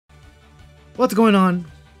What's going on,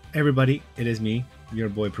 everybody? It is me, your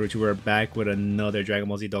boy Perucho. We're back with another Dragon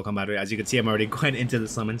Ball Z Dokkan battle. As you can see, I'm already going into the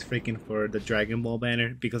summons freaking for the Dragon Ball banner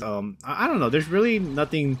because I don't know. There's really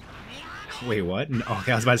nothing. Wait, what?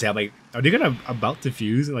 Okay, I was about to say, I'm like, are they gonna about to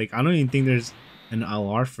fuse? Like, I don't even think there's an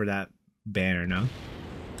LR for that banner. No,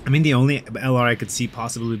 I mean the only LR I could see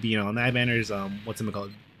possibly being on that banner is what's it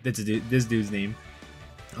called? This dude's name,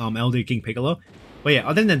 Elder King Piccolo. But yeah,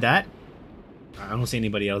 other than that, I don't see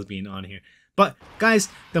anybody else being on here. But guys,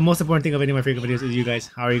 the most important thing of any of my freaking videos is you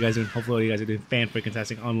guys. How are you guys doing? Hopefully you guys are doing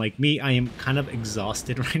fan-freaking-tastic. Unlike me, I am kind of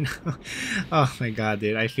exhausted right now. Oh my god,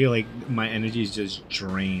 dude. I feel like my energy is just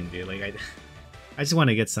drained, dude. Like I just want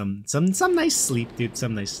to get some nice sleep, dude.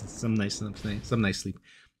 Some nice sleep.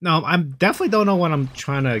 No, I definitely don't know what I'm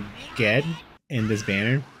trying to get in this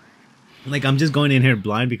banner. Like, I'm just going in here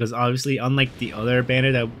blind because obviously, unlike the other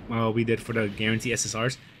banner that we did for the guarantee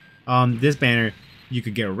SSRs, this banner, you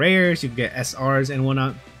could get rares, you could get SRs and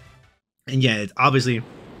whatnot. And yeah, it's obviously,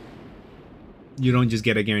 you don't just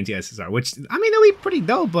get a guarantee SSR, which, I mean, it'll be pretty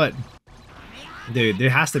dope, but dude, there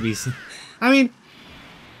has to be some, I mean,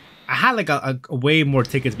 I had like a way more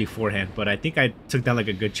tickets beforehand, but I think I took down like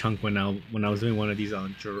a good chunk when I was doing one of these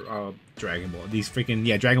Dragon Ball, these freaking,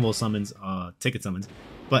 yeah, Dragon Ball summons, ticket summons.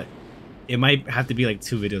 But it might have to be like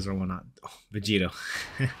 2 videos or whatnot. Oh, Vegito.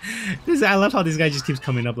 I love how this guy just keeps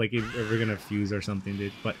coming up like if we're gonna fuse or something,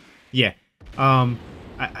 dude. But yeah,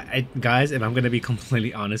 guys, if I'm gonna be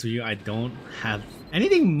completely honest with you, I don't have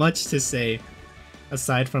anything much to say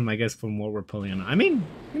aside from, I guess, from what we're pulling on. I mean,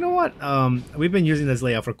 you know what? We've been using this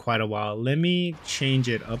layout for quite a while. Let me change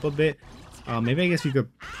it up a bit. Maybe I guess we could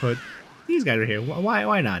put these guys right here.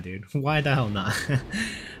 Why not, dude? Why the hell not?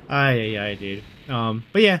 Yeah, dude.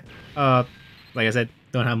 But yeah, like I said,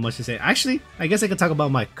 don't have much to say. Actually, I guess I could talk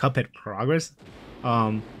about my Cuphead progress.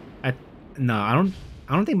 No, I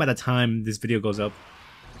don't think by the time this video goes up,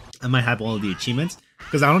 I might have all of the achievements.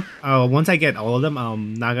 Because I don't, once I get all of them,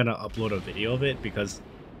 I'm not gonna upload a video of it because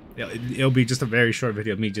it'll be just a very short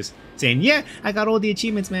video of me just saying, yeah, I got all the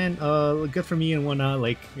achievements, man. Good for me and whatnot.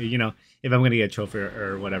 Like, you know, if I'm gonna get a trophy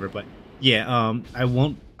or whatever. But yeah, I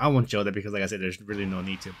won't show that because, like I said, there's really no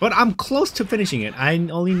need to. But I'm close to finishing it. I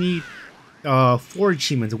only need 4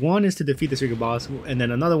 achievements. One is to defeat the secret boss, and then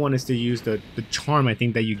another one is to use the charm, I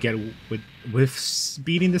think, that you get with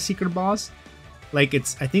beating the secret boss. Like,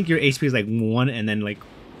 it's, I think your HP is like 1, and then like,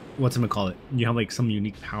 what's I'm gonna call it? You have like some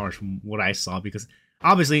unique powers from what I saw, because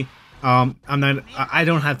obviously, I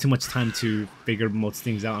don't have too much time to figure most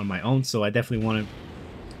things out on my own, so I definitely wanted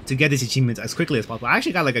to get these achievements as quickly as possible. I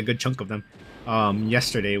actually got like a good chunk of them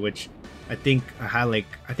yesterday, which I think I had like,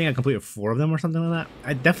 I completed 4 of them or something like that.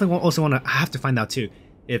 I definitely also want to, I have to find out too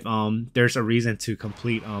if there's a reason to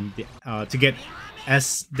complete to get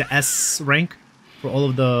the S rank for all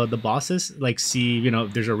of the bosses. Like, see, you know,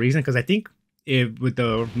 if there's a reason, because I think if with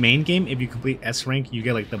the main game, if you complete S rank, you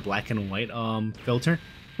get like the black and white filter,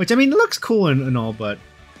 which, I mean, it looks cool and all, but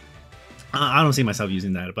I don't see myself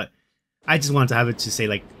using that. But I just wanted to have it to say,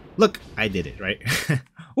 like, look, I did it, right?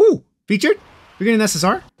 Ooh, featured? We're getting an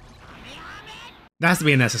SSR? That has to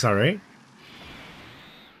be an SSR, right?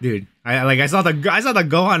 Dude, I saw the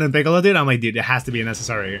Gohan and Piccolo, dude. I'm like, dude, it has to be an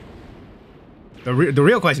SSR right here. The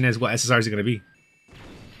real question is, what SSR is it gonna be?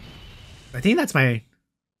 I think that's my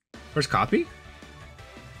first copy.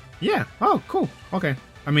 Yeah. Oh, cool. Okay.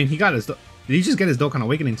 I mean, he got his. Did he just get his Dokkan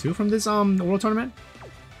Awakening too from this World Tournament?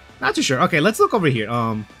 Not too sure. Okay, let's look over here.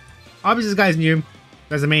 Obviously this guy's new.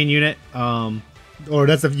 That's the main unit. Or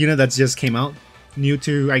that's the unit that just came out, new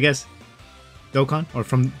to, I guess, Dokkan, or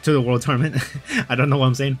to the World Tournament. I don't know what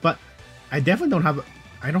I'm saying, but I definitely don't have.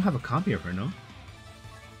 I don't have a copy of her. No.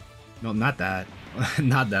 No, not that.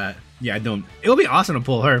 Not that. Yeah, I don't. It would be awesome to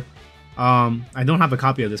pull her. I don't have a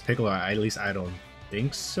copy of this Piccolo. At least I don't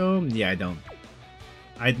think so. Yeah, I don't.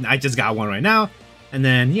 I just got one right now, and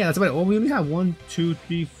then yeah, that's about it. Well, we only have 1, 2,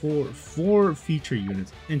 3, 4 feature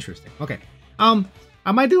units. Interesting. Okay.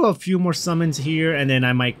 I might do a few more summons here, and then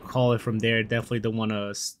I might call it from there. Definitely don't want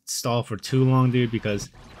to stall for too long, dude, because,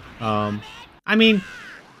 I mean,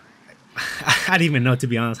 I don't even know, to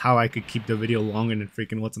be honest, how I could keep the video longer than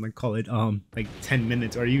freaking, what's I'm gonna call it, like 10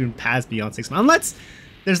 minutes, or even past beyond 6 months, unless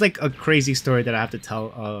there's like a crazy story that I have to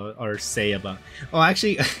tell, or say about. Oh,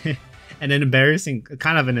 actually, kind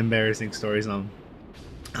of an embarrassing story.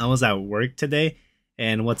 I was at work today,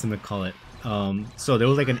 and what's I'm gonna call it, so there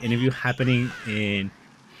was like an interview happening in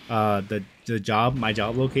my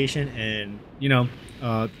job location, and you know,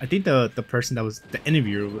 I think the person that was the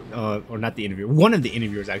interviewer, or not the interviewer, one of the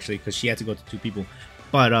interviewers actually, because she had to go to 2 people,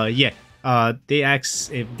 but yeah, they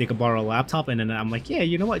asked if they could borrow a laptop, and then I'm like, yeah,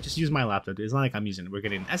 you know what, just use my laptop. It's not like I'm using it. We're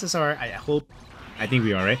getting an SSR. I think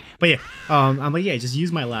we are, right? But yeah, I'm like, yeah, just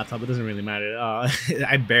use my laptop. It doesn't really matter.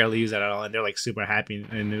 I barely use it at all, and they're like super happy,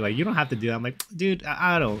 and they're like, you don't have to do that. I'm like, dude,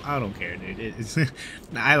 I don't care, dude. It's like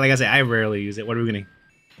I said, I rarely use it. What are we gonna?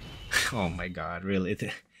 Oh my god, really?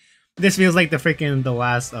 This feels like the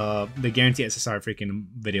last the guarantee SSR freaking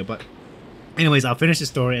video. But anyways, I'll finish the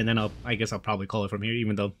story, and then I guess I'll probably call it from here,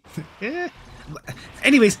 even though, yeah.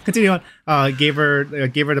 Anyways, continue on. Gave her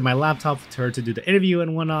to my laptop to her to do the interview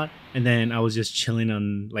and whatnot, and then I was just chilling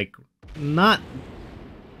on like not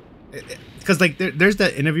because like there's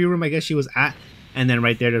the interview room I guess she was at, and then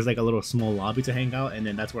right there's like a little small lobby to hang out, and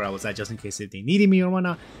then that's where I was at just in case if they needed me or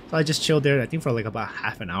whatnot. So I just chilled there, I think for like about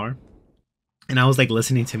half an hour, and I was like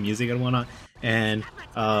listening to music and whatnot, and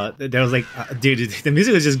there was like dude, the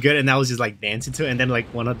music was just good, and I was just like dancing to it, and then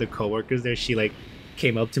like one of the coworkers there, she like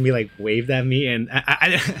came up to me, like waved at me, and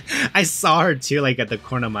I saw her too, like at the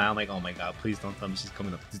corner of my eye. I'm like, oh my god, please don't tell me she's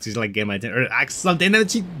coming up. She's like getting my attention or ask something, and then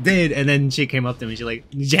she did, and then she came up to me, she like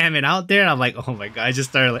jamming out there, and I'm like, oh my god, I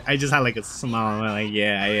just had like a smile. I'm like,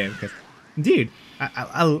 yeah, I am, because dude,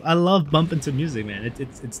 I love bumping to music, man.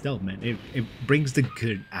 It's dope, man. It brings the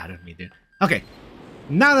good out of me, dude. Okay,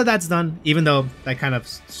 now that that's done, even though that kind of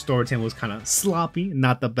story time was kind of sloppy,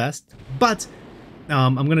 not the best, but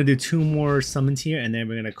I'm gonna do 2 more summons here, and then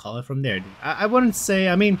we're gonna call it from there. I wouldn't say,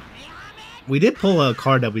 I mean, we did pull a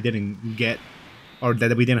card that we didn't get, or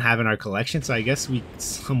that we didn't have in our collection, so I guess we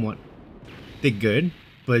somewhat did good,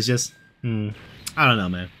 but it's just, I don't know,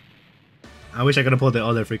 man. I wish I could have pulled the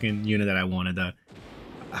other freaking unit that I wanted. I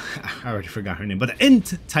already forgot her name, but the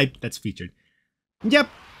int type that's featured. Yep.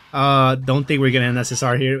 Don't think we're getting an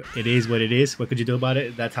SSR here. It is what it is. What could you do about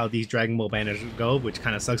it? That's how these Dragon Ball banners go, which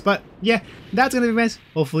kind of sucks. But yeah, that's gonna be nice.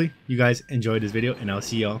 Hopefully you guys enjoyed this video, and I'll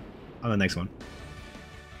see y'all on the next one.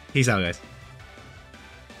 Peace out, guys.